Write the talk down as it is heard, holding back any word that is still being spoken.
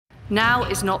Now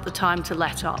is not the time to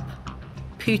let up.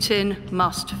 Putin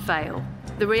must fail.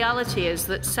 The reality is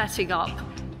that setting up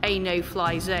a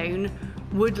no-fly zone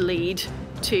would lead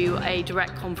to a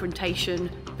direct confrontation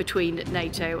between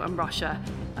NATO and Russia,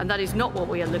 and that is not what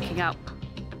we are looking at.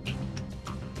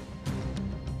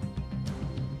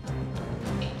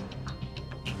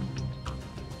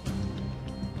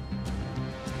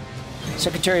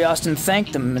 Secretary Austin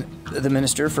thanked the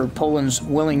minister for Poland's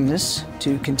willingness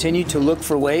to continue to look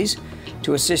for ways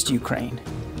to assist Ukraine.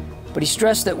 But he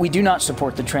stressed that we do not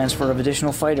support the transfer of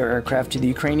additional fighter aircraft to the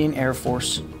Ukrainian Air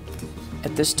Force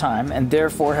at this time, and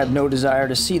therefore have no desire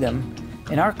to see them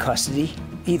in our custody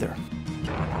either.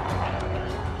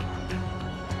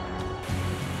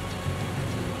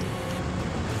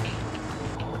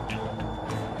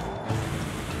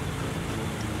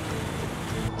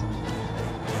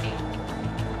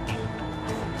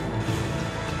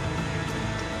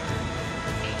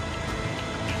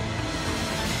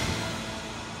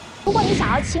如果你想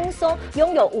要轻松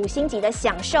拥有5星级的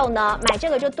享受呢，买这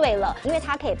个就对了，因为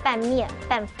它可以拌面、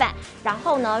拌饭，然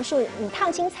后呢是你烫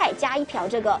青菜加一瓢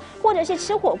这个，或者是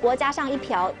吃火锅加上一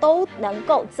瓢，都能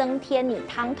够增添你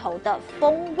汤头的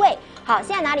风味。好，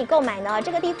现在哪里购买呢？这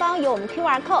个地方有我们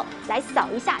QR code 来扫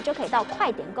一下，就可以到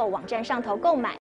快点购网站上头购买。